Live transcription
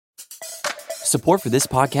Support for this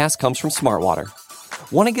podcast comes from Smartwater.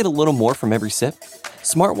 Want to get a little more from every sip?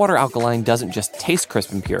 Smartwater Alkaline doesn't just taste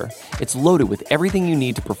crisp and pure, it's loaded with everything you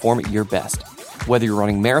need to perform at your best, whether you're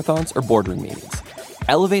running marathons or boardroom meetings.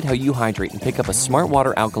 Elevate how you hydrate and pick up a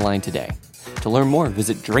Smartwater Alkaline today. To learn more,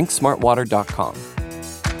 visit drinksmartwater.com.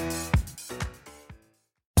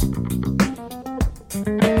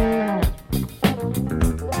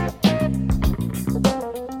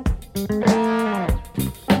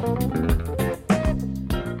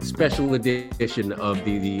 Special edition of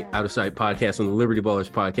the Out of Sight podcast on the Liberty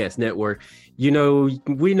Ballers Podcast Network. You know,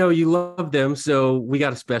 we know you love them, so we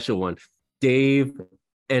got a special one. Dave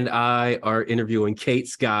and I are interviewing Kate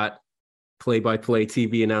Scott, play-by-play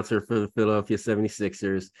TV announcer for the Philadelphia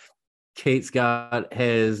 76ers. Kate Scott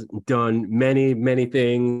has done many, many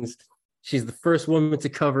things. She's the first woman to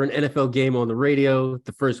cover an NFL game on the radio,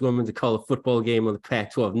 the first woman to call a football game on the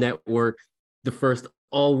Pac-12 network, the first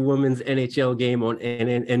all-women's NHL game on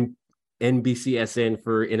NBCSN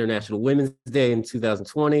for International Women's Day in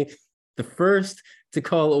 2020, the first to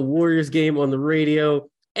call a Warriors game on the radio,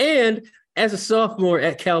 and as a sophomore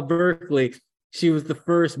at Cal Berkeley, she was the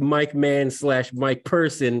first Mike Mann / Mike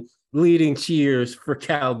Person leading cheers for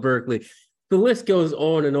Cal Berkeley. The list goes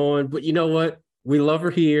on, but you know what? We love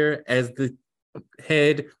her here as the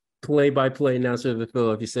head play-by-play announcer of the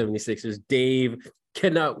Philadelphia 76ers. Dave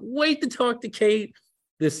cannot wait to talk to Kate.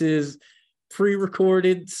 This is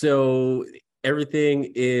pre-recorded, so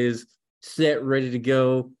everything is set, ready to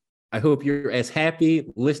go. I hope you're as happy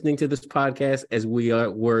listening to this podcast as we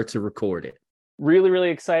were to record it. Really,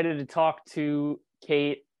 really excited to talk to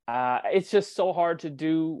Kate. It's just so hard to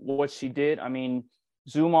do what she did. I mean,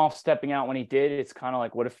 Zumhofe stepping out when he did, it's kind of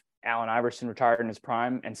like, what if Allen Iverson retired in his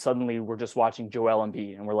prime and suddenly we're just watching Joel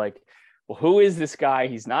Embiid and we're like, well, who is this guy?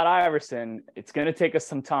 He's not Iverson. It's going to take us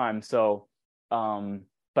some time. So,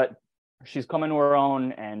 but she's coming to her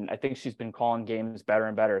own, and I think she's been calling games better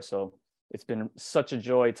and better. So it's been such a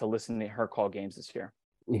joy to listen to her call games this year.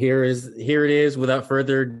 Here it is. Without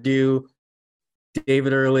further ado,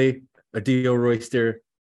 David Early, Adil Royster,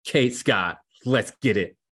 Kate Scott. Let's get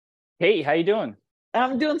it. Hey, how you doing?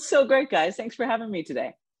 I'm doing so great, guys. Thanks for having me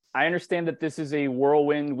today. I understand that this is a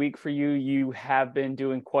whirlwind week for you. You have been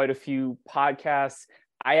doing quite a few podcasts.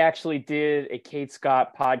 I actually did a Kate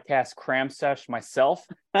Scott podcast cram sesh myself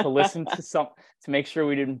to listen to make sure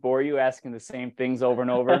we didn't bore you asking the same things over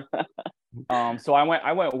and over. So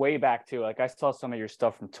I went way back too. Like I saw some of your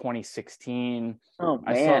stuff from 2016. Oh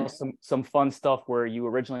man. I saw some fun stuff where you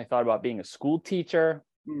originally thought about being a school teacher.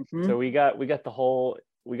 Mm-hmm. So we got the whole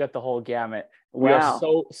gamut. We are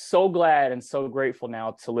so glad and so grateful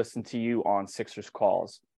now to listen to you on Sixers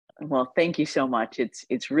Calls. Well, thank you so much.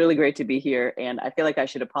 It's really great to be here. And I feel like I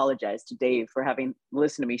should apologize to Dave for having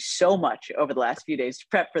listened to me so much over the last few days to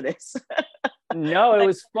prep for this. No, it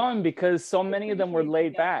was fun because so many of them were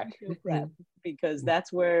laid back. Because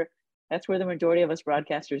that's where the majority of us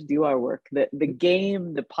broadcasters do our work. The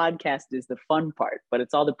game, the podcast is the fun part, but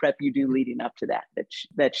it's all the prep you do leading up to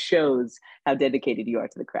that shows how dedicated you are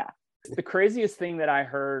to the craft. The craziest thing that I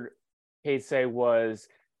heard Kate say was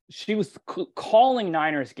she was calling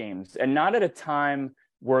Niners games, and not at a time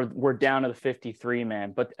where we're down to the 53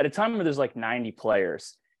 man, but at a time where there's like 90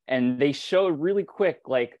 players, and they showed really quick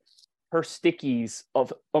like her stickies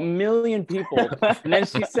of a million people, and then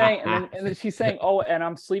she's saying, and then she's saying, oh, and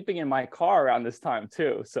I'm sleeping in my car around this time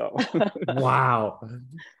too. So, wow,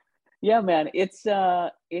 yeah, man, it's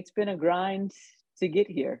been a grind to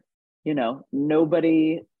get here. You know,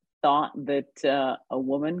 nobody thought that a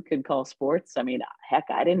woman could call sports. I mean, heck,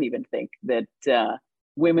 I didn't even think that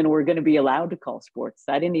women were going to be allowed to call sports.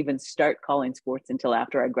 I didn't even start calling sports until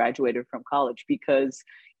after I graduated from college, because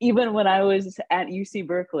even when I was at UC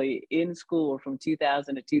Berkeley in school from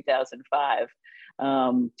 2000 to 2005,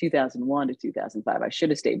 2001 to 2005, I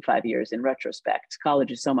should have stayed 5 years in retrospect.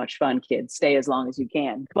 College is so much fun, kids. Stay as long as you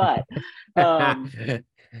can.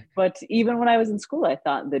 But even when I was in school, I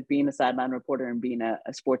thought that being a sideline reporter and being a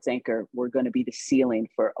sports anchor were going to be the ceiling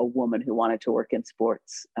for a woman who wanted to work in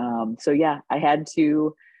sports. So yeah, I had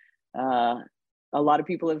to, a lot of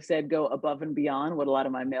people have said, go above and beyond what a lot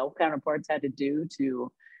of my male counterparts had to do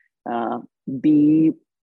to be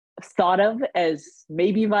thought of as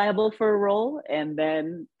maybe viable for a role, and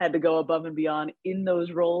then had to go above and beyond in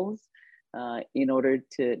those roles in order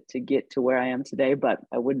to get to where I am today. But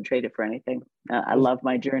I wouldn't trade it for anything. I love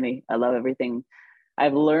my journey. I love everything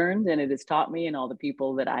I've learned, and it has taught me, and all the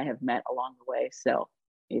people that I have met along the way. So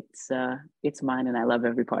it's mine, and I love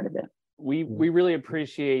every part of it. We really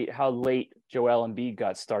appreciate how late Joel Embiid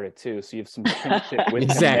got started too. So you have some kinship with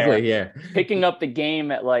exactly, him there. Yeah. Picking up the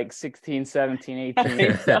game at like 16, 17,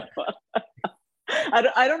 18.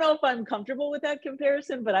 I don't know if I'm comfortable with that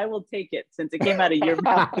comparison, but I will take it since it came out of your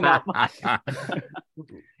mouth, not mine.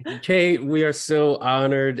 Kate, we are so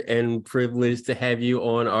honored and privileged to have you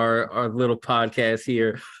on our little podcast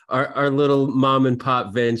here, our little mom and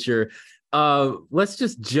pop venture. Let's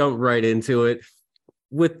just jump right into it.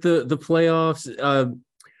 With the playoffs,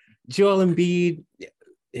 Joel Embiid,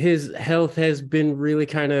 his health has been really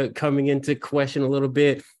kind of coming into question a little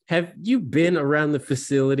bit. Have you been around the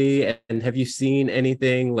facility and have you seen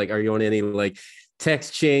anything? Like, are you on any like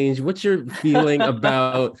text change? What's your feeling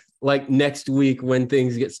about like next week when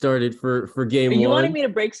things get started for game Are you one? wanting me to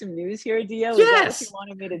break some news here, Dio? Yes. Is that what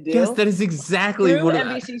you wanted me to do? Yes, that is exactly Screw what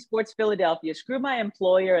NBC Sports Philadelphia. Screw my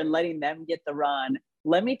employer and letting them get the run.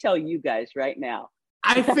 Let me tell you guys right now.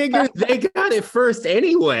 I figured they got it first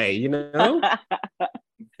anyway, you know?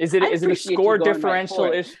 Is it a score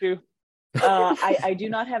differential issue? I do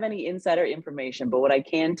not have any insider information, but what I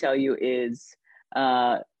can tell you is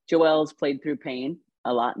Joel's played through pain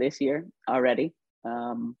a lot this year already.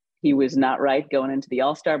 He was not right going into the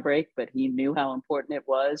All-Star break, but he knew how important it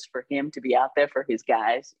was for him to be out there for his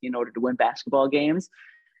guys in order to win basketball games.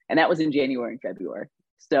 And that was in January and February.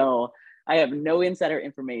 So I have no insider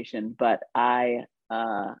information, but I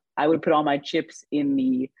would put all my chips in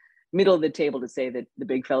the middle of the table to say that the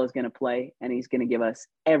big fella is going to play and he's going to give us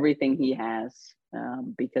everything he has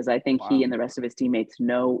because I think he and the rest of his teammates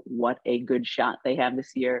know what a good shot they have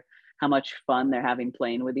this year, how much fun they're having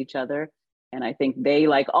playing with each other. And I think they,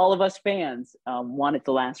 like all of us fans, want it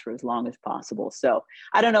to last for as long as possible. So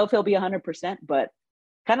I don't know if he'll be 100%, but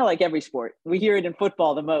kind of like every sport, we hear it in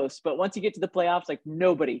football the most, but once you get to the playoffs, like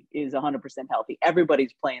nobody is 100% healthy.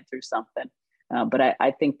 Everybody's playing through something. But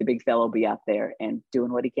I think the big fella will be out there and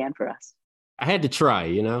doing what he can for us. I had to try,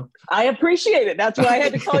 you know? I appreciate it. That's why I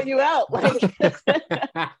had to call you out. Like,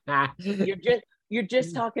 you're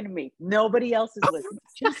just talking to me. Nobody else is listening.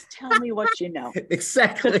 Just tell me what you know.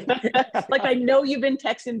 Exactly. Like, I know you've been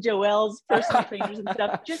texting Joel's personal trainers and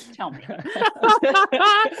stuff. Just tell me.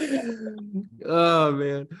 Oh,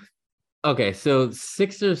 man. Okay, so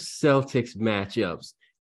Sixers Celtics matchups.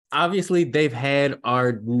 Obviously, they've had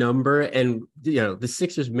our number, and you know the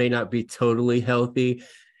Sixers may not be totally healthy.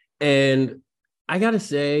 And I gotta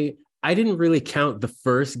say, I didn't really count the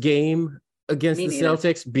first game against the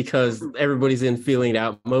Celtics because everybody's in feeling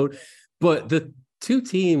out mode. But the two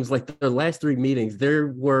teams, like their last three meetings,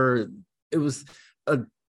 it was a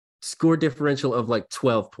score differential of like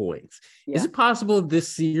 12 points. Yeah. Is it possible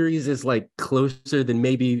this series is like closer than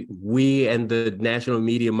maybe we and the national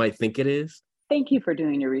media might think it is? Thank you for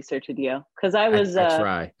doing your research, Adio. Because I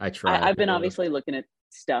try. I've been obviously looking at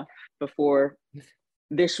stuff before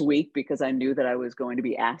this week because I knew that I was going to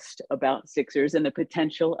be asked about Sixers and the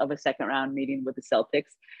potential of a second round meeting with the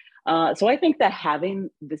Celtics. So I think that having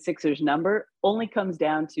the Sixers number only comes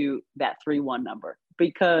down to that 3-1 number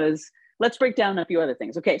because let's break down a few other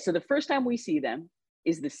things. Okay, so the first time we see them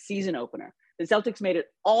is the season opener. The Celtics made it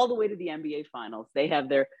all the way to the NBA Finals. They have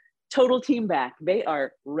their total team back. They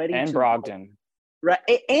are ready and Brogdon. Right.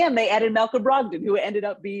 And they added Malcolm Brogdon, who ended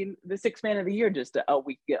up being the sixth man of the year just a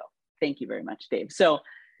week ago. Thank you very much, Dave. So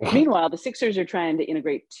meanwhile, the Sixers are trying to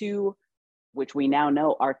integrate two, which we now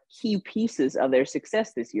know are key pieces of their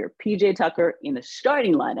success this year. PJ Tucker in the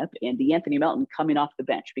starting lineup and DeAnthony Melton coming off the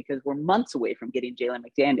bench because we're months away from getting Jalen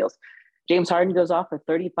McDaniels. James Harden goes off for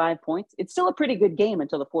 35 points. It's still a pretty good game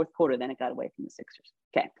until the fourth quarter. Then it got away from the Sixers.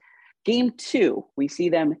 Okay. Game two, we see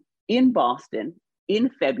them in Boston in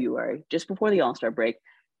February, just before the All-Star break.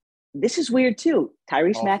 This is weird too.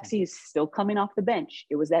 Tyrese Maxey is still coming off the bench.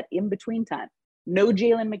 It was that in-between time. No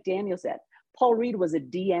Jalen McDaniels yet. Paul Reed was a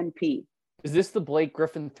DNP. Is this the Blake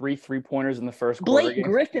Griffin three-pointers in the first quarter? Blake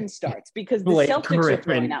Griffin starts because the Celtics are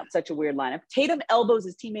throwing out such a weird lineup. Tatum elbows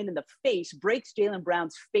his teammate in the face, breaks Jaylen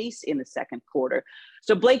Brown's face in the second quarter.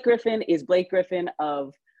 So Blake Griffin is Blake Griffin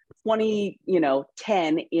of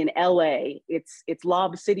 2010 in LA. It's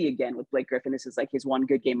Lob City again with Blake Griffin. This is like his one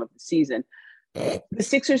good game of the season. The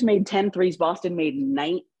Sixers made 10 threes. Boston made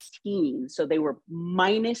 19. So they were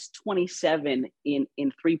minus 27 in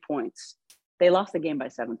 3 points. They lost the game by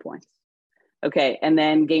 7 points. Okay. And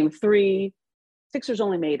then game three, Sixers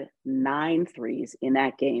only made 9 threes in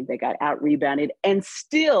that game. They got out rebounded and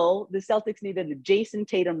still the Celtics needed a Jason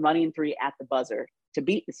Tatum running three at the buzzer to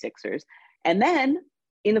beat the Sixers. And then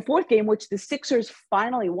in the fourth game, which the Sixers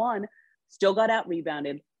finally won, still got out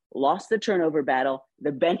rebounded, lost the turnover battle.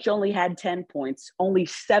 The bench only had 10 points, only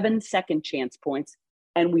 7 second chance points,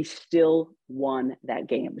 and we still won that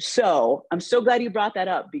game. So I'm so glad you brought that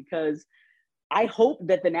up because I hope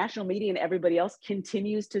that the national media and everybody else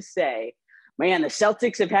continues to say, man, the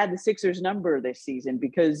Celtics have had the Sixers number this season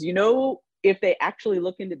because, you know, if they actually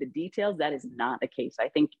look into the details, that is not the case. I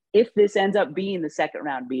think if this ends up being the second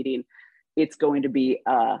round meeting, it's going to be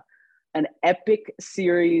an epic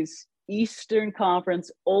series, Eastern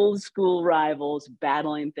Conference, old school rivals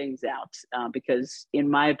battling things out. Because in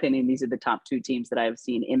my opinion, these are the top two teams that I have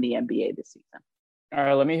seen in the NBA this season. All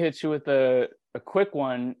right, let me hit you with a quick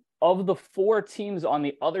one. Of the four teams on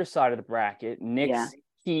the other side of the bracket, Knicks,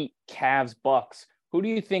 Heat, Cavs, Bucks, who do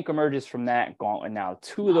you think emerges from that gauntlet now?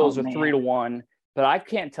 Two of those are 3-1, but I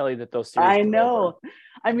can't tell you that those series. I know.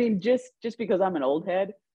 I mean, just because I'm an old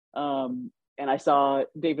head, and I saw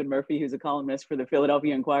David Murphy, who's a columnist for the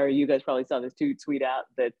Philadelphia Inquirer. You guys probably saw this too, tweet out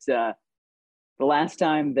that the last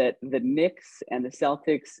time that the Knicks and the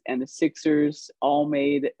Celtics and the Sixers all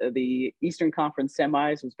made the Eastern Conference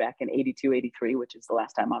semis was back in 82-83, which is the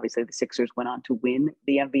last time, obviously, the Sixers went on to win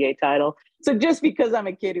the NBA title. So just because I'm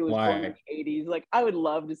a kid who was born in the 80s, like, I would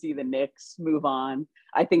love to see the Knicks move on.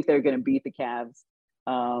 I think they're going to beat the Cavs.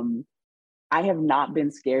 I have not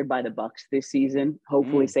been scared by the Bucks this season.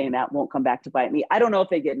 Hopefully saying that won't come back to bite me. I don't know if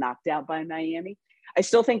they get knocked out by Miami. I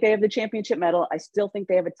still think they have the championship medal. I still think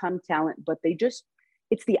they have a ton of talent, but it's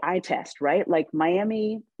the eye test, right? Like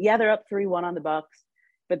Miami, they're up 3-1 on the Bucks,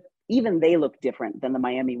 but even they look different than the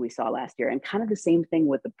Miami we saw last year. And kind of the same thing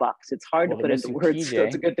with the Bucks. It's hard to put into words. So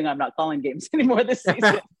it's a good thing I'm not calling games anymore this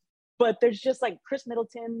season. But there's just like Chris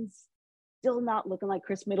Middleton's still not looking like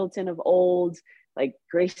Chris Middleton of old. Like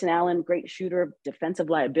Grayson Allen, great shooter, defensive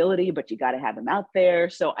liability, but you got to have him out there.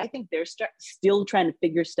 So I think they're still trying to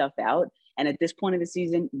figure stuff out. And at this point of the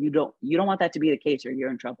season, you don't want that to be the case, or you're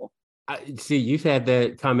in trouble. See, you've had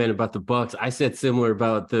that comment about the Bucks. I said similar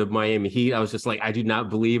about the Miami Heat. I was just like, I do not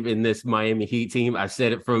believe in this Miami Heat team. I've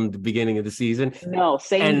said it from the beginning of the season. No,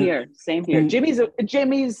 same here.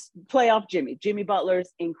 Jimmy's playoff Jimmy. Jimmy Butler's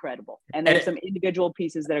incredible. And there's some individual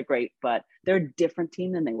pieces that are great, but they're a different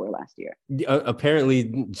team than they were last year.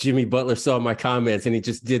 Apparently, Jimmy Butler saw my comments and he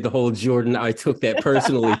just did the whole Jordan, I took that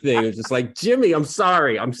personally thing. It was just like, Jimmy, I'm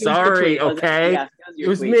sorry. Okay? It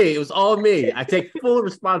was me. It was all me. I take full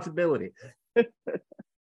responsibility.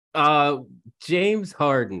 James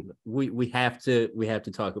Harden, we have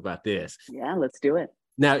to talk about this. Yeah, let's do it.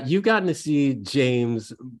 Now, you've gotten to see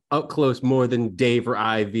James up close more than Dave or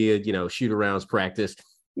I via shoot-arounds practice.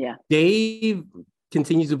 Yeah. Dave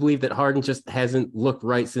continues to believe that Harden just hasn't looked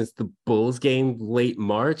right since the Bulls game late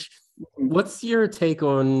March. What's your take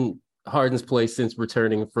on Harden's play since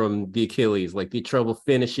returning from the Achilles? Like the trouble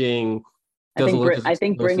finishing? I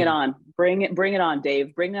think bring it on. Bring it on,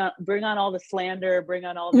 Dave. Bring on all the slander, bring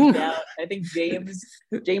on all the doubt. I think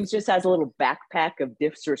James just has a little backpack of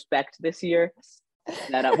disrespect this year.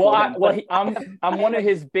 I'm one of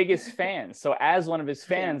his biggest fans. So as one of his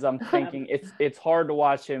fans, I'm thinking it's hard to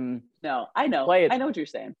watch him. No, I know. I know what you're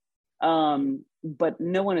saying. But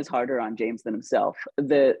no one is harder on James than himself.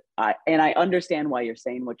 And I understand why you're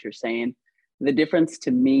saying what you're saying. The difference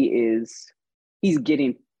to me is he's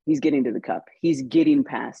getting to the cup. He's getting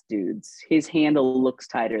past dudes. His handle looks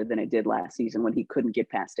tighter than it did last season when he couldn't get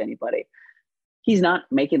past anybody. He's not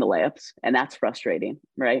making the layups, and that's frustrating,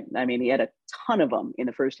 right? I mean, he had a ton of them in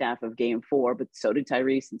the first half of game 4, but so did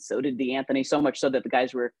Tyrese and so did DeAnthony, so much so that the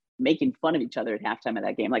guys were making fun of each other at halftime of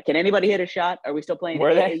that game. Like, can anybody hit a shot? Are we still playing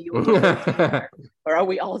AAU? Or are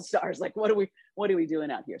we all stars? Like, what are we doing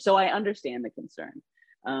out here? So I understand the concern.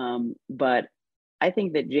 But I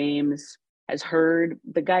think that James has heard,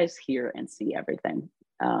 the guys hear and see everything.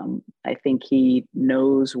 I think he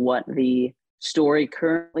knows what the story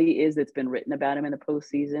currently is that's been written about him in the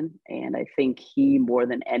postseason. And I think he, more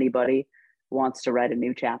than anybody, wants to write a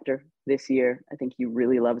new chapter this year. I think he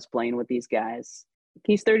really loves playing with these guys.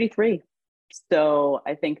 He's 33. So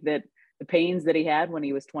I think that the pains that he had when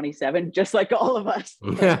he was 27, just like all of us,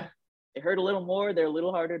 they hurt a little more. They're a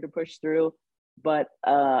little harder to push through. But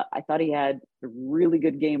I thought he had a really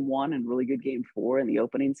good game 1 and really good game 4 in the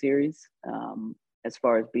opening series, as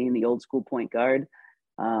far as being the old school point guard.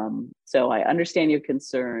 So I understand your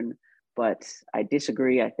concern, but I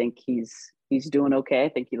disagree. I think he's doing okay. I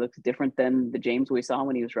think he looks different than the James we saw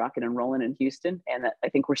when he was rocking and rolling in Houston. And I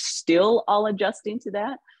think we're still all adjusting to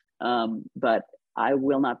that. But I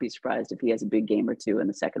will not be surprised if he has a big game or two in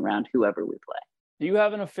the second round, whoever we play. Do you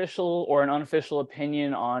have an official or an unofficial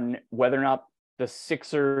opinion on whether or not the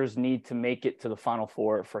Sixers need to make it to the Final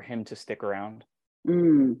Four for him to stick around?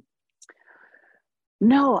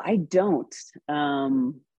 No, I don't.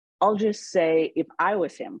 I'll just say, if I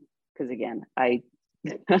was him, because again, I'm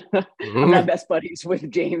not best buddies with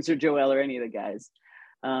James or Joel or any of the guys.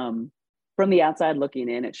 From the outside looking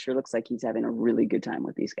in, it sure looks like he's having a really good time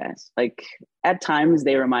with these guys. Like, at times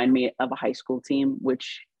they remind me of a high school team,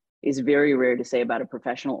 which is very rare to say about a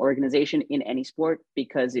professional organization in any sport,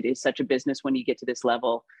 because it is such a business when you get to this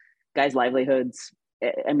level. Guys' livelihoods,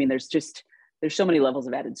 I mean, there's so many levels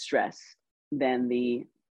of added stress than the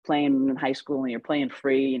playing in high school, and you're playing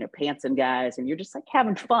free, you know, pantsing guys, and you're just like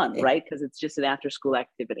having fun, right? Because it's just an after school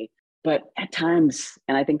activity. But at times,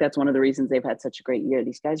 and I think that's one of the reasons they've had such a great year,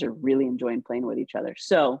 these guys are really enjoying playing with each other.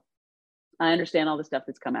 So I understand all the stuff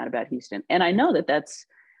that's come out about Houston. And I know I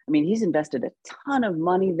mean, he's invested a ton of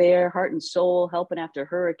money there, heart and soul, helping after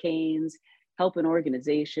hurricanes, helping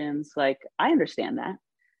organizations. Like, I understand that.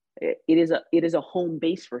 It is a home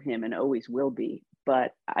base for him and always will be.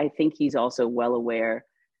 But I think he's also well aware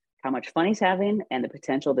how much fun he's having and the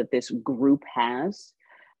potential that this group has.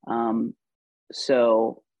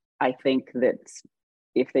 So I think that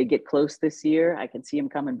if they get close this year, I can see him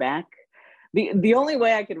coming back. The only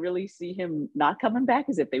way I could really see him not coming back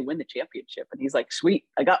is if they win the championship and he's like, sweet,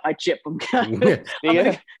 I got my chip. I'm gonna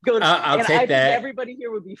go. I'll take I that. think everybody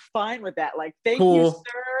here would be fine with that. Like, thank you,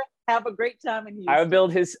 sir. Have a great time in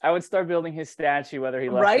Houston. I would start building his statue, whether he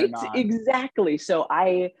left or not. Exactly. So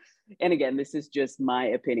and again, this is just my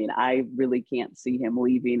opinion. I really can't see him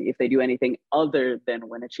leaving if they do anything other than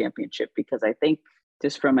win a championship, because I think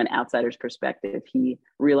just from an outsider's perspective, he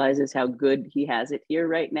realizes how good he has it here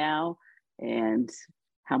right now and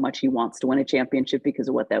how much he wants to win a championship because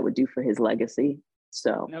of what that would do for his legacy.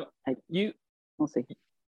 So we'll see.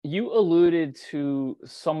 You alluded to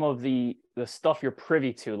some of the stuff you're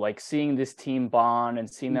privy to, like seeing this team bond and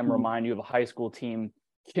seeing them remind you of a high school team.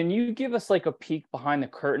 Can you give us like a peek behind the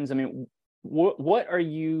curtains? I mean, what are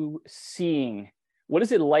you seeing? What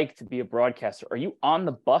is it like to be a broadcaster? Are you on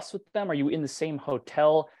the bus with them? Are you in the same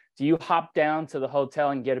hotel? Do you hop down to the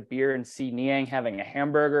hotel and get a beer and see Niang having a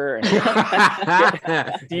hamburger? And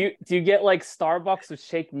do you get like Starbucks with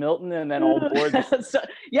Shake Milton and then all board?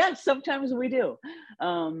 Yeah, sometimes we do.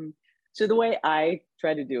 So the way I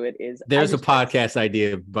try to do it is there's a podcast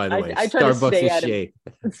idea, by the way. I try Starbucks to stay with Shake.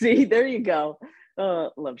 See, there you go.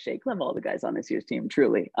 Love Shake. Love all the guys on this year's team,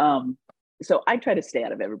 truly. So I try to stay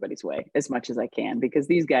out of everybody's way as much as I can, because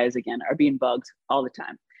these guys, again, are being bugged all the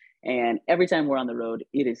time. And every time we're on the road,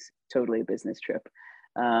 it is totally a business trip.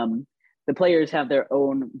 The players have their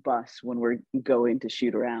own bus when we're going to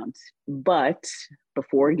shoot around. But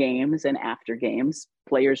before games and after games,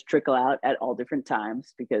 players trickle out at all different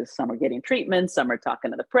times because some are getting treatments, some are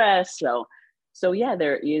talking to the press. So yeah,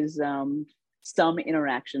 there is some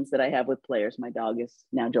interactions that I have with players. My dog is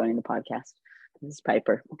now joining the podcast. This is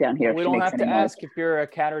Piper down here. We don't have to ask if you're a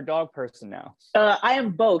cat or dog person now. I am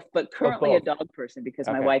both, but currently a dog person because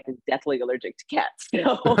my wife is deathly allergic to cats.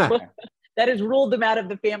 So that has ruled them out of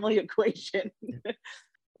the family equation.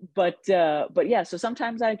 But yeah, so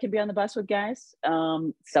sometimes I can be on the bus with guys.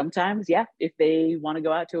 Sometimes, yeah, if they want to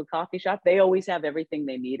go out to a coffee shop, they always have everything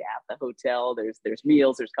they need at the hotel. There's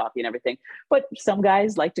meals, there's coffee and everything. But some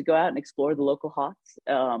guys like to go out and explore the local hots.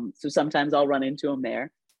 So sometimes I'll run into them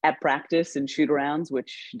there at practice and shoot arounds,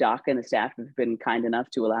 which Doc and the staff have been kind enough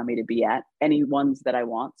to allow me to be at, any ones that I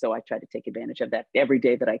want. So I try to take advantage of that every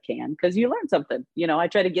day that I can, because you learn something. You know, I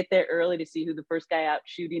try to get there early to see who the first guy out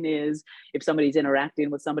shooting is, if somebody's interacting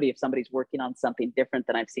with somebody, if somebody's working on something different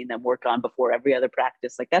than I've seen them work on before every other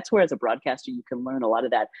practice. Like, that's where as a broadcaster, you can learn a lot of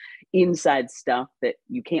that inside stuff that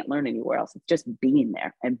you can't learn anywhere else. It's just being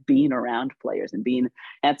there and being around players and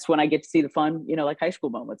that's when I get to see the fun, you know, like high school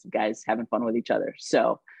moments of guys having fun with each other.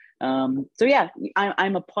 So yeah,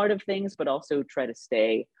 I'm a part of things, but also try to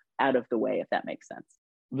stay out of the way, if that makes sense.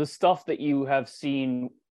 The stuff that you have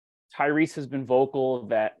seen, Tyrese has been vocal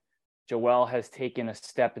that Joel has taken a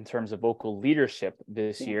step in terms of vocal leadership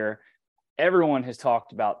this year. Everyone has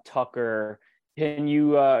talked about Tucker. Can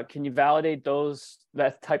you validate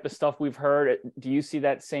that type of stuff we've heard? Do you see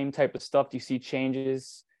that same type of stuff? Do you see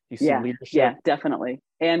changes? Do you see leadership? Yeah, definitely.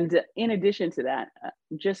 And in addition to that,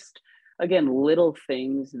 just again, little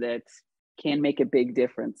things that can make a big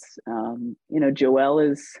difference. You know, Joel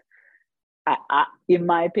is, in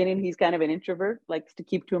my opinion, he's kind of an introvert, likes to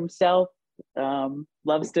keep to himself,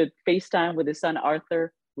 loves to FaceTime with his son,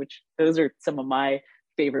 Arthur, which those are some of my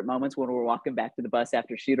favorite moments when we're walking back to the bus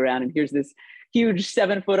after shoot around. And here's this huge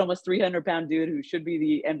 7 foot, almost 300-pound dude who should be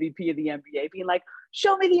the MVP of the NBA being like,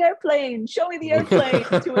 show me the airplane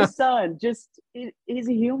to his son. Just, he's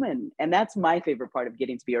a human. And that's my favorite part of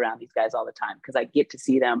getting to be around these guys all the time, because I get to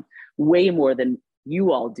see them way more than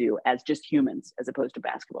you all do as just humans, as opposed to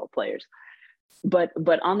basketball players. But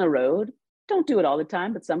on the road, don't do it all the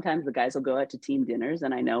time, but sometimes the guys will go out to team dinners.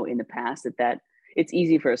 And I know in the past that it's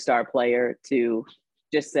easy for a star player to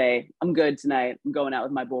just say, I'm good tonight, I'm going out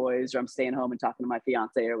with my boys, or I'm staying home and talking to my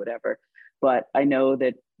fiance or whatever. But I know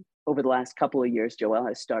that over the last couple of years, Joel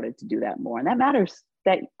has started to do that more. And that matters.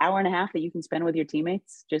 That hour and a half that you can spend with your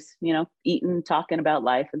teammates, just, eating, talking about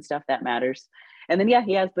life and stuff, that matters. And then,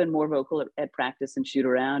 he has been more vocal at practice and shoot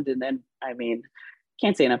around. And then,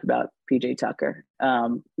 can't say enough about PJ Tucker.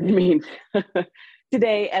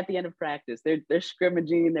 Today at the end of practice, they're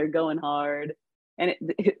scrimmaging, they're going hard. And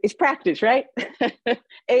it's practice, right?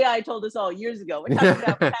 AI told us all years ago, we're talking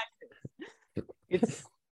about practice. It's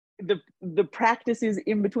the practice is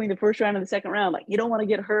in between the first round and the second round. Like, you don't want to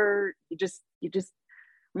get hurt. You just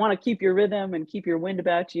want to keep your rhythm and keep your wind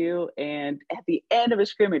about you. And at the end of a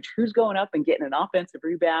scrimmage, who's going up and getting an offensive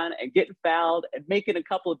rebound and getting fouled and making a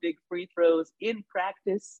couple of big free throws in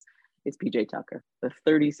practice? It's PJ Tucker, the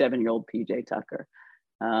 37-year-old PJ Tucker.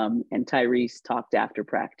 And Tyrese talked after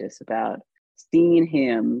practice about seeing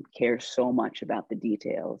him care so much about the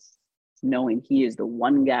details, knowing he is the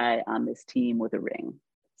one guy on this team with a ring.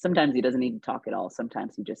 Sometimes he doesn't need to talk at all.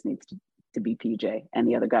 Sometimes he just needs to be PJ. And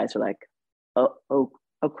the other guys are like, oh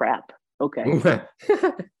crap. Okay.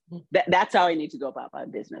 That's how I need to go about my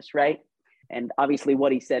business, right? And obviously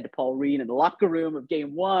what he said to Paul Reed in the locker room of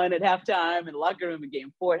game 1 at halftime, and the locker room of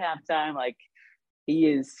game 4 at halftime, like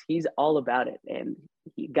he's all about it. And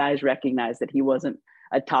guys recognize that he wasn't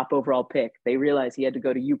a top overall pick. They realized he had to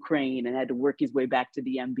go to Ukraine and had to work his way back to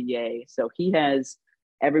the NBA. So he has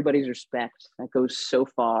everybody's respect. That goes so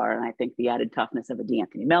far. And I think the added toughness of a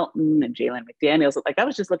DeAnthony Melton and Jalen McDaniels, like I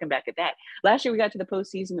was just looking back at that. Last year we got to the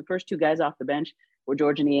postseason. The first 2 guys off the bench were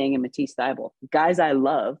Georges Niang and Matisse Thybulle. Guys I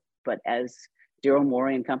love, but as Daryl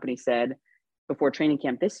Morey and company said before training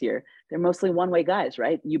camp this year, they're mostly one-way guys,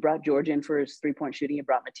 right? You brought George in for his 3-point shooting. You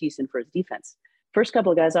brought Matisse in for his defense. First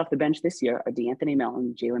couple of guys off the bench this year are DeAnthony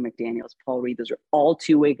Melton, Jalen McDaniels, Paul Reed. Those are all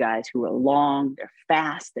 2-way guys who are long, they're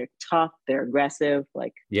fast, they're tough, they're aggressive.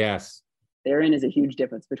 Like, yes, therein is a huge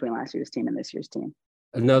difference between last year's team and this year's team.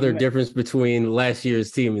 Another difference between last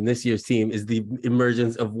year's team and this year's team is the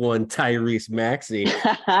emergence of one Tyrese Maxey.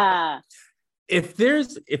 If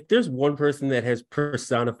there's one person that has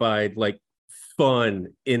personified like fun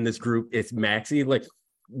in this group, it's Maxey. Like,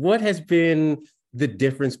 what has been the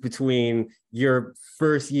difference between your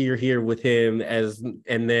first year here with him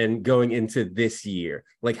and then going into this year?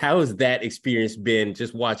 Like, how has that experience been,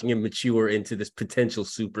 just watching him mature into this potential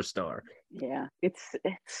superstar? Yeah, it's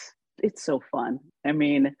so fun. I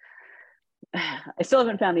mean, I still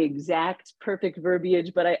haven't found the exact perfect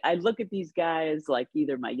verbiage, but I look at these guys like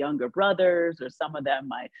either my younger brothers or some of them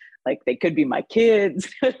they could be my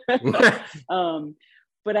kids.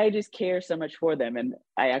 But I just care so much for them. And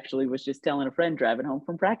I actually was just telling a friend driving home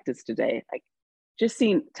from practice today, like, just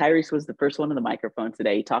seeing Tyrese was the first one on the microphone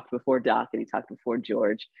today. He talked before Doc and he talked before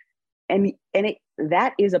George. And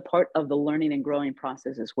that is a part of the learning and growing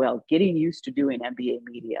process as well, getting used to doing NBA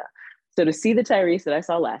media. So to see the Tyrese that I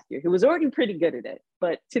saw last year, who was already pretty good at it,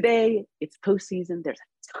 but today it's postseason, there's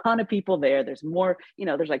a ton of people there. There's more,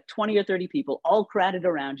 there's like 20 or 30 people all crowded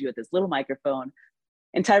around you at this little microphone.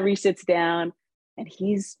 And Tyrese sits down and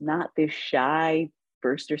he's not this shy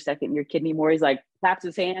first or second year kid anymore. He's like, claps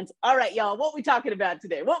his hands. All right, y'all, what we talking about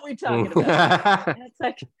today? What we talking about? And it's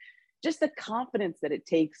like, just the confidence that it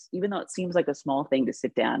takes, even though it seems like a small thing, to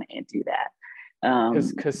sit down and do that.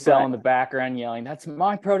 Because Cassell in the background yelling, "That's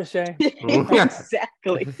my protege."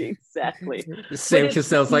 Exactly. Sam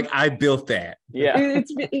Cassell's like, I built that. Yeah.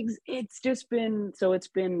 It's just been, so it's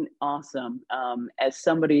been awesome. As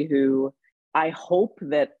somebody who I hope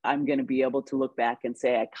that I'm going to be able to look back and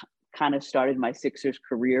say I kind of started my Sixers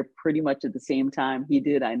career pretty much at the same time he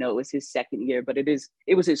did. I know it was his second year, but it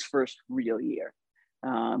was his first real year,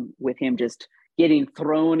 with him just getting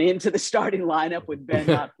thrown into the starting lineup with Ben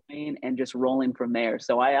not playing and just rolling from there.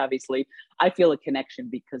 So I feel a connection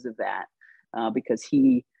because of that, because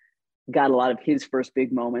he got a lot of his first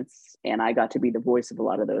big moments and I got to be the voice of a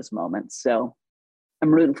lot of those moments. So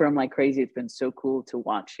I'm rooting for him like crazy. It's been so cool to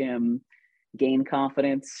watch him gain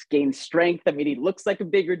confidence, gain strength. I mean, he looks like a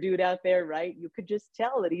bigger dude out there, right? You could just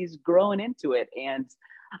tell that he's growing into it. And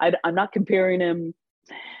I'm not comparing him,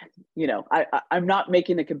 I'm not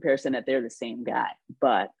making the comparison that they're the same guy,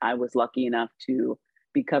 but I was lucky enough to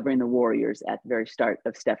be covering the Warriors at the very start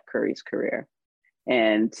of Steph Curry's career.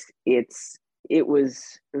 And it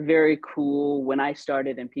was very cool when I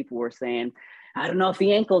started and people were saying, I don't know if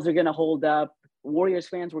the ankles are going to hold up. Warriors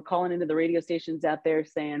fans were calling into the radio stations out there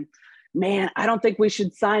saying, man, I don't think we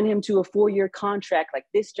should sign him to a 4-year contract. Like,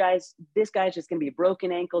 this guy's just going to be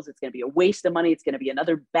broken ankles. It's going to be a waste of money. It's going to be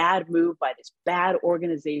another bad move by this bad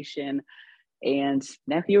organization. And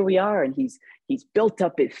now here we are, and he's built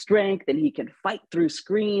up his strength, and he can fight through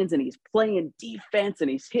screens, and he's playing defense, and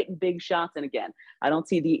he's hitting big shots. And again, I don't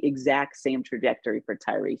see the exact same trajectory for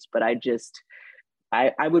Tyrese, but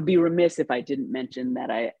I would be remiss if I didn't mention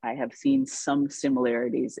that I have seen some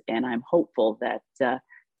similarities, and I'm hopeful that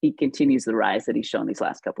he continues the rise that he's shown these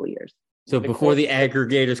last couple of years. So before the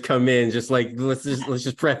aggregators come in, just like let's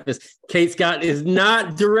just preface, Kate Scott is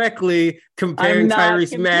not directly comparing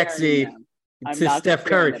Tyrese Maxey to Steph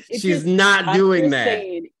Curry. She's not doing that.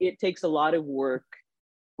 Saying it takes a lot of work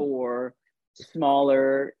for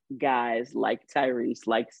smaller guys like Tyrese,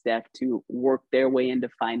 like Steph, to work their way into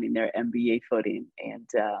finding their NBA footing. And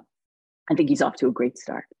I think he's off to a great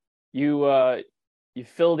start. You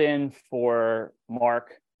filled in for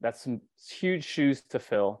Mark. That's some huge shoes to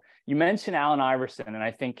fill. You mentioned Allen Iverson, and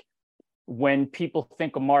I think when people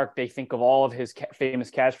think of Mark, they think of all of his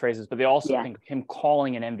famous catchphrases, but they also think of him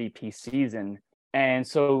calling an MVP season. And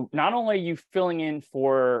so not only are you filling in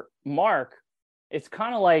for Mark, it's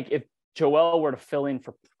kind of like if Joel were to fill in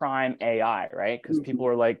for prime AI, right? Because people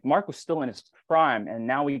are like, Mark was still in his prime, and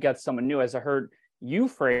now we got someone new. As I heard you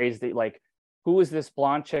phrase it, like, who is this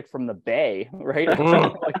blonde chick from the Bay, right?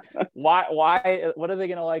 Like, why, what are they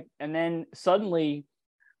going to like? And then suddenly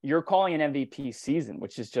you're calling an MVP season,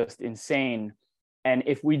 which is just insane. And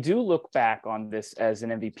if we do look back on this as an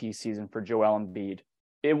MVP season for Joel Embiid,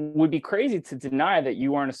 it would be crazy to deny that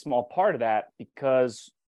you aren't a small part of that,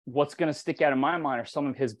 because what's going to stick out in my mind are some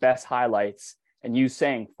of his best highlights and you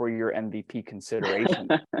saying for your MVP consideration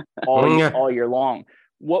all year long.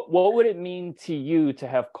 What would it mean to you to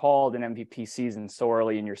have called an MVP season so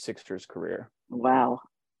early in your Sixers career? Wow.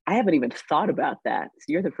 I haven't even thought about that. So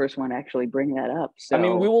you're the first one to actually bring that up. So I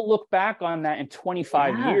mean, we will look back on that in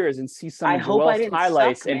 25 years and see some of Joel's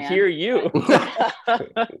highlights and hear you.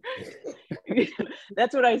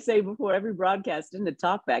 That's what I say before every broadcast in the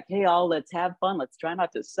talk back. Hey, all, let's have fun. Let's try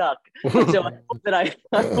not to suck. So I hope that I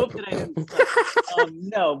didn't suck.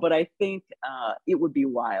 No, but I think it would be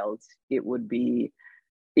wild. It would be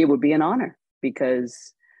an honor,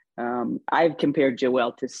 because I've compared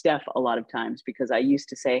Joel to Steph a lot of times, because I used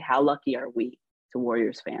to say, how lucky are we, to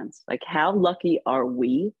Warriors fans? Like, how lucky are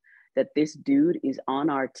we that this dude is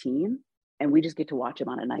on our team and we just get to watch him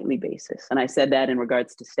on a nightly basis? And I said that in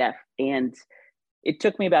regards to Steph. And it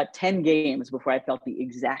took me about 10 games before I felt the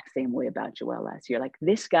exact same way about Joel last year. Like,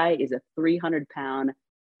 this guy is a 300-pound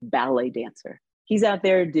ballet dancer. He's out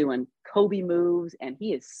there doing Kobe moves, and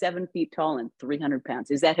he is 7 feet tall and 300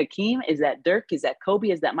 pounds. Is that Hakeem? Is that Dirk? Is that Kobe?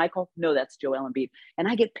 Is that Michael? No, that's Joel Embiid. And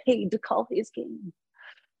I get paid to call his game.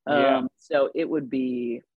 So it would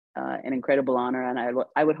be an incredible honor. And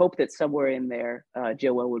I would hope that somewhere in there,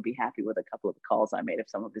 Joel would be happy with a couple of the calls I made of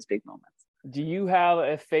some of his big moments. Do you have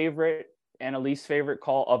a favorite and a least favorite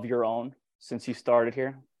call of your own since you started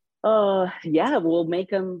here? Yeah, we'll make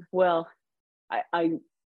them. Well,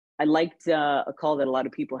 I liked a call that a lot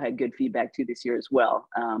of people had good feedback to this year as well.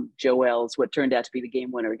 Joel's, what turned out to be the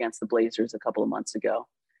game winner against the Blazers a couple of months ago.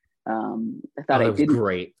 I thought I did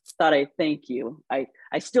great. Thank you.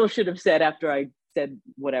 I still should have said, after I said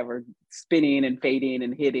whatever, spinning and fading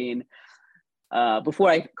and hitting,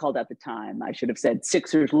 before I called out the time, I should have said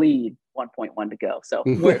Sixers lead, 1.1 to go. So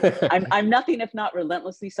I'm nothing if not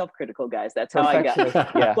relentlessly self-critical, guys. That's how I got it.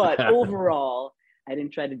 Yeah. But overall, I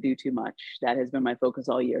didn't try to do too much. That has been my focus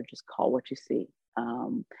all year. Just call what you see.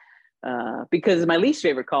 Because my least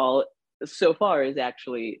favorite call so far is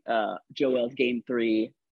actually Joel's game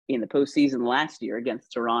 3 in the postseason last year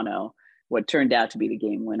against Toronto, what turned out to be the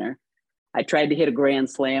game winner. I tried to hit a grand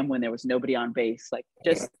slam when there was nobody on base. Like,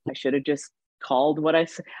 I should have just called what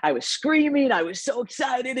I was screaming. I was so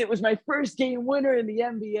excited. It was my first game winner in the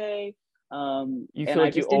NBA. You feel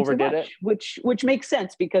like you overdid it, which makes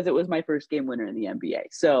sense, because it was my first game winner in the NBA.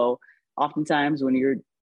 So oftentimes when you're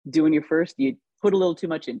doing your first, you put a little too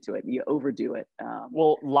much into it. You overdo it.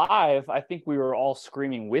 Well, live, I think we were all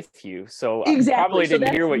screaming with you, so exactly. I probably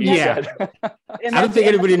didn't hear what you said. I don't think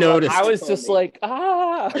anybody noticed. I was just like,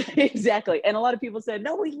 Exactly. And a lot of people said,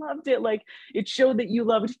 no, we loved it. Like, it showed that you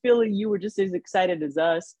loved Philly. You were just as excited as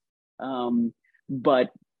us.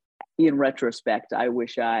 But in retrospect, I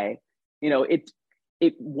wish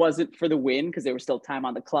it wasn't for the win, because there was still time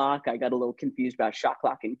on the clock. I got a little confused about shot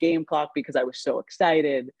clock and game clock because I was so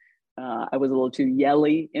excited. I was a little too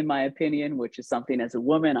yelly, in my opinion, which is something as a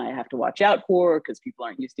woman I have to watch out for, because people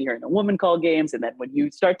aren't used to hearing a woman call games. And then when you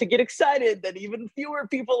start to get excited, then even fewer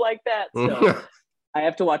people like that. So I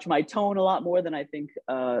have to watch my tone a lot more than I think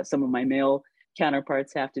some of my male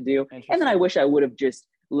counterparts have to do. And then I wish I would have just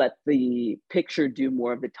let the picture do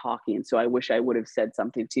more of the talking. So I wish I would have said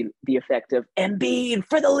something to the effect of Embiid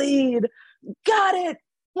for the lead, got it,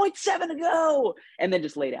 0.7 to go, and then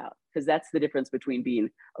just laid out. Because that's the difference between being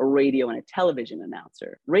a radio and a television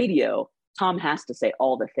announcer. Radio, Tom has to say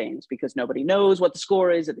all the things because nobody knows what the score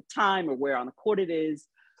is at the time or where on the court it is.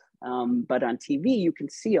 But on TV, you can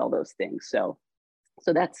see all those things. So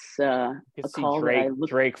that's a call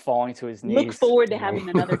Drake falling to his knees. Look forward to having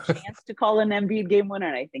another chance to call an Embiid game winner,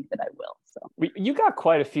 and I think that I will. So you got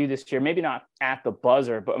quite a few this year, maybe not at the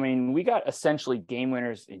buzzer, but I mean, we got essentially game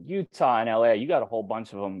winners in Utah and LA. You got a whole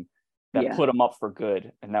bunch of them that put them up for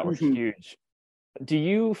good and that were huge. Do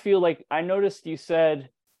you feel like, I noticed you said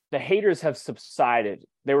the haters have subsided.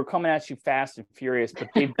 They were coming at you fast and furious, but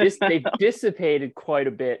they've dissipated quite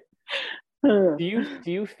a bit. Do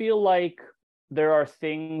you feel like there are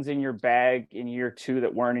things in your bag in year 2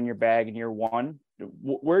 that weren't in your bag in year 1?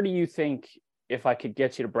 Where do you think, if I could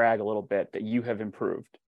get you to brag a little bit, that you have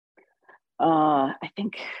improved? I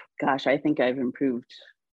think I've improved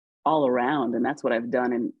all around, and that's what I've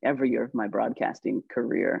done in every year of my broadcasting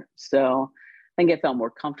career. So I think I felt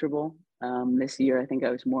more comfortable this year. I think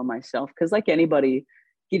I was more myself, because like anybody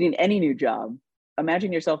getting any new job,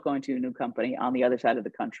 imagine yourself going to a new company on the other side of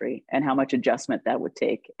the country and how much adjustment that would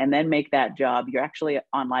take, and then make that job. You're actually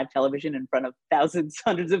on live television in front of thousands,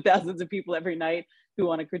 hundreds of thousands of people every night who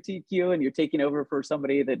want to critique you, and you're taking over for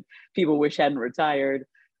somebody that people wish hadn't retired.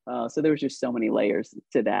 So there was just so many layers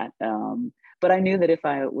to that. But I knew that if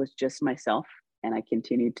I was just myself and I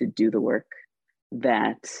continued to do the work,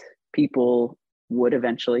 that people would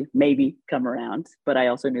eventually maybe come around. But I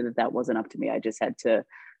also knew that that wasn't up to me. I just had to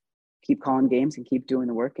keep calling games and keep doing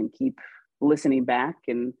the work and keep listening back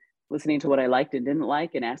and listening to what I liked and didn't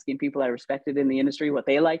like, and asking people I respected in the industry what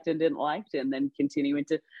they liked and didn't like, and then continuing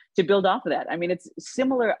to build off of that. I mean, it's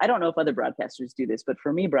similar. I don't know if other broadcasters do this, but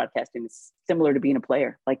for me, broadcasting is similar to being a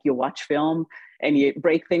player. Like, you watch film and you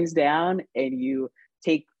break things down and you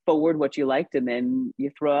take forward what you liked and then you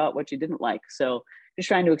throw out what you didn't like. So just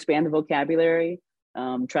trying to expand the vocabulary,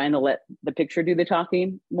 trying to let the picture do the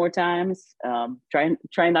talking more times, trying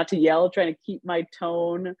not to yell, trying to keep my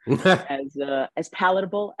tone as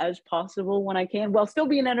palatable as possible when I can, while still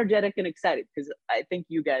being energetic and excited. Because I think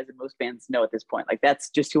you guys and most fans know at this point, like, that's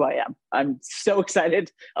just who I am. I'm so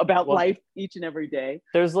excited about life each and every day.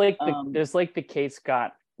 There's like the Kate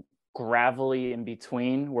Scott gravelly in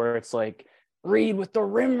between, where it's like, read with the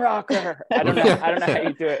rim rocker. I don't know how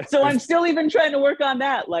you do it. So I'm still even trying to work on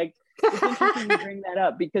that. Like, it's interesting you bring that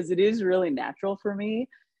up, because it is really natural for me.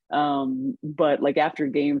 But like, after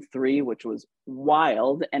game 3, which was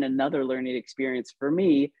wild and another learning experience for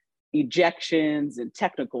me, ejections and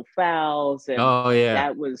technical fouls, and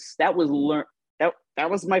that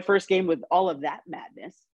was my first game with all of that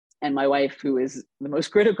madness. And my wife, who is the most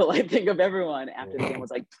critical, I think, of everyone, after the game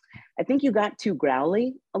was like, I think you got too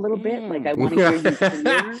growly a little bit. Like, I want to hear you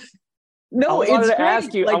clear. No, I wanted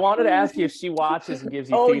to ask you if she watches and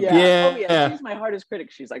gives you feedback. Yeah. She's my hardest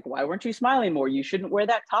critic. She's like, why weren't you smiling more? You shouldn't wear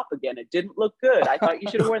that top again. It didn't look good. I thought you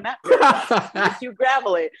should have worn that. It's too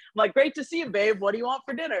gravelly. I'm like, great to see you, babe. What do you want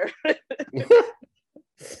for dinner?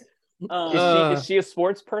 Is she a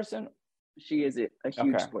sports person? She is a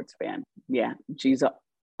huge sports fan. Yeah, she's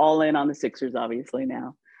all in on the Sixers, obviously,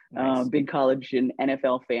 now. Nice. Big college and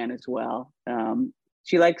NFL fan as well.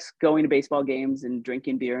 She likes going to baseball games and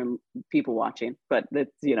drinking beer and people watching, but that's,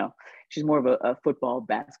 she's more of a football,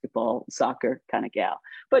 basketball, soccer kind of gal.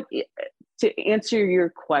 But to answer your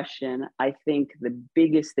question, I think the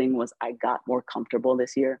biggest thing was I got more comfortable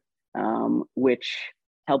this year, which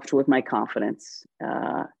helped with my confidence.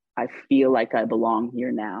 I feel like I belong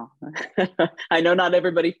here now. I know not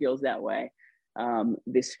everybody feels that way.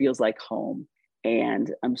 This feels like home,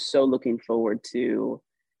 and I'm so looking forward to,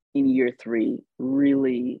 in year 3,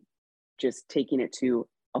 really just taking it to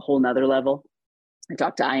a whole nother level. I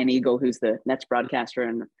talked to Ian Eagle, who's the Nets broadcaster,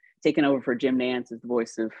 and taking over for Jim Nantz as the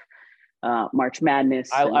voice of March Madness.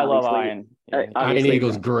 I love Ian. Ian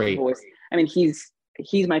Eagle's great. I mean, he's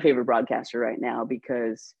my favorite broadcaster right now,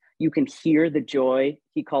 because you can hear the joy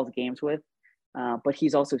he calls games with, but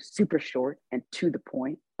he's also super short and to the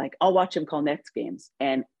point. Like, I'll watch him call Nets games,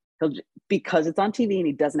 and because it's on TV and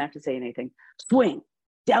he doesn't have to say anything, swing,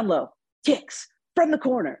 down low, kicks from the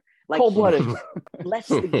corner, like, cold-blooded, lets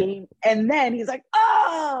the game, and then he's like,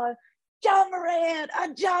 John Morant,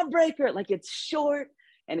 a John Breaker. Like, it's short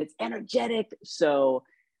and it's energetic. So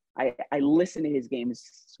I listen to his games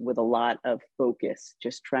with a lot of focus,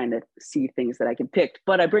 just trying to see things that I can pick.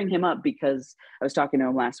 But I bring him up because I was talking to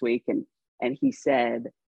him last week, and he said,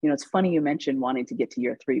 it's funny you mentioned wanting to get to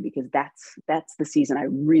year 3, because that's the season I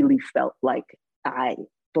really felt like I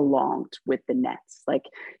belonged with the Nets. Like,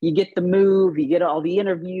 you get the move, you get all the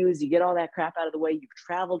interviews, you get all that crap out of the way. You've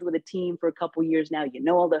traveled with a team for a couple years now. You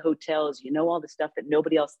know all the hotels, you know all the stuff that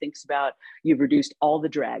nobody else thinks about. You've reduced all the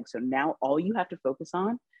drag. So now all you have to focus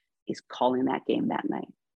on is calling that game that night.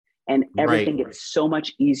 And everything gets so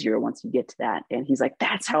much easier once you get to that. And he's like,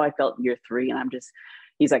 that's how I felt in year 3. And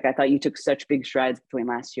he's like, I thought you took such big strides between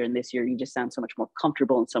last year and this year. You just sound so much more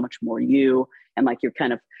comfortable and so much more you. And like, you're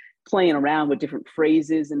kind of playing around with different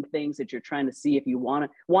phrases and things that you're trying to see if you want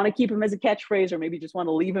to keep him as a catchphrase, or maybe just want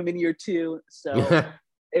to leave him in year 2. So,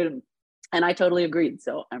 and I totally agreed.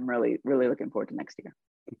 So I'm really, really looking forward to next year.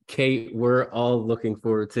 Kate, we're all looking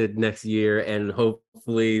forward to next year, and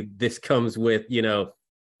hopefully this comes with,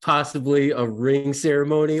 possibly a ring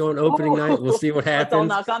ceremony on opening night. We'll see what happens. Let's all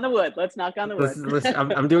knock on the wood. Let's knock on the wood.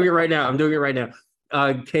 I'm doing it right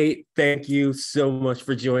now. Kate, thank you so much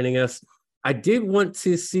for joining us. I did want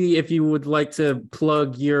to see if you would like to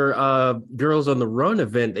plug your Girls on the Run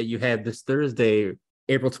event that you had this Thursday,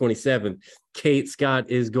 April 27th. Kate Scott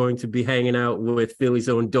is going to be hanging out with Philly's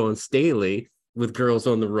own Dawn Staley with Girls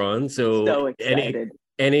on the Run. So excited.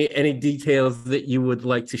 Any details that you would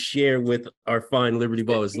like to share with our fine Liberty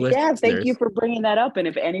Ballers listeners? Yeah, thank you for bringing that up. And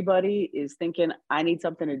if anybody is thinking, I need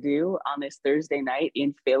something to do on this Thursday night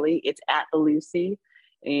in Philly, it's at the Lucy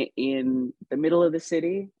in the middle of the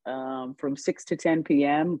city from 6 to 10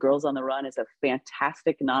 p.m. Girls on the Run is a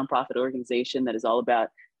fantastic nonprofit organization that is all about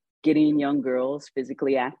getting young girls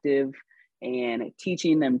physically active and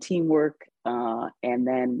teaching them teamwork and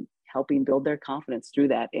then helping build their confidence through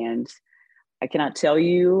that. And I cannot tell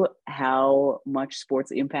you how much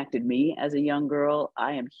sports impacted me as a young girl.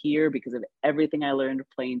 I am here because of everything I learned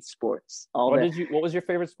playing sports. What was your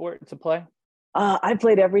favorite sport to play? I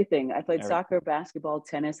played everything. I played soccer, basketball,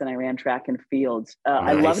 tennis, and I ran track and field.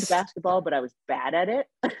 I loved basketball, but I was bad at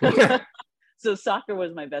it. So soccer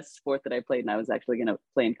was my best sport that I played, and I was actually going to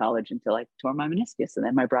play in college until I tore my meniscus, and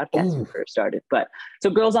then my broadcasting career started. But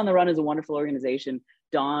so Girls on the Run is a wonderful organization.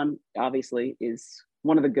 Dawn, obviously, is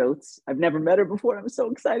one of the GOATs. I've never met her before. I'm so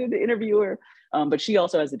excited to interview her. But she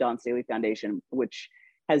also has the Dawn Staley Foundation, which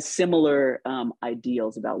has similar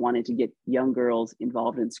ideals about wanting to get young girls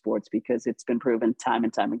involved in sports, because it's been proven time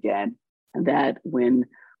and time again that when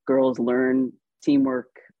girls learn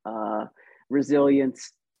teamwork,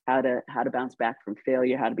 resilience, how to bounce back from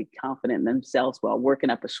failure, how to be confident in themselves while working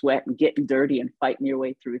up a sweat and getting dirty and fighting your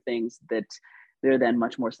way through things, that they're then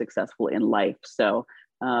much more successful in life. So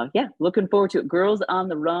looking forward to it. Girls on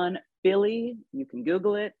the Run Philly, you can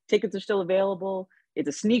Google it. Tickets are still available. It's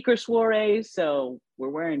a sneaker soiree, so we're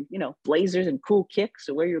wearing, blazers and cool kicks.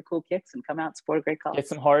 So wear your cool kicks and come out and support a great cause. Get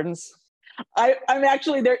some Hardens. I'm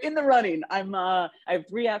actually, they're in the running. I have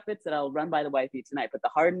 3 outfits that I'll run by the wifey tonight, but the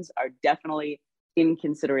Hardens are definitely in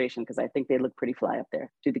consideration because I think they look pretty fly up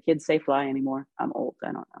there. Do the kids say fly anymore? I'm old. I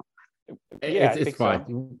don't know. Yeah, it's fine.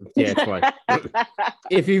 So. Yeah, it's fine.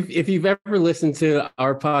 If you've ever listened to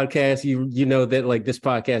our podcast, you know that like this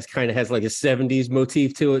podcast kind of has like a 70s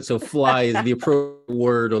motif to it. So fly is the appropriate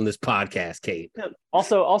word on this podcast, Kate.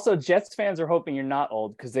 Also, Jets fans are hoping you're not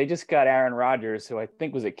old because they just got Aaron Rodgers, who I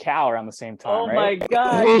think was at Cal around the same time. My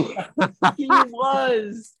God, he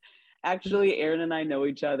was. Actually, Aaron and I know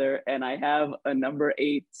each other, and I have a number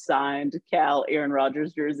 8 signed Cal Aaron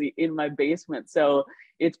Rodgers jersey in my basement. So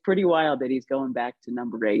it's pretty wild that he's going back to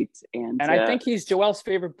number 8. And I think he's Joel's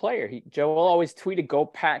favorite player. Joel always tweeted, "Go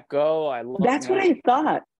Pack, go!" I love. That's what I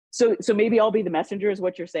thought. So maybe I'll be the messenger, is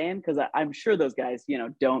what you're saying, because I'm sure those guys,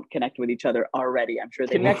 don't connect with each other already. I'm sure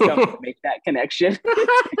they make that connection.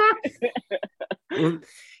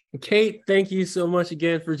 Kate, thank you so much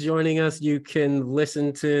again for joining us. You can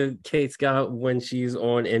listen to Kate Scott when she's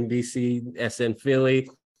on NBC SN Philly.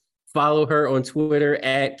 Follow her on Twitter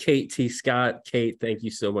at Kate T. Scott. Kate, thank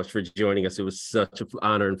you so much for joining us. It was such an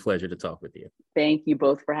honor and pleasure to talk with you. Thank you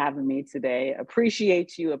both for having me today.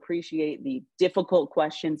 Appreciate you. Appreciate the difficult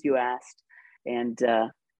questions you asked. And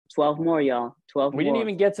 12 more, y'all. 12 more. We didn't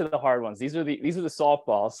even get to the hard ones. These are the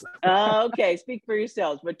softballs. Okay, speak for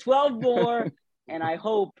yourselves. But 12 more. And I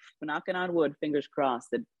hope, knocking on wood, fingers crossed,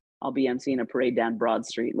 that I'll be emceeing a parade down Broad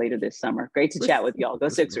Street later this summer. Great to chat with y'all. Go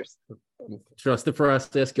Sixers. Trust the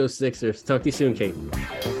process. Go Sixers. Talk to you soon, Kate.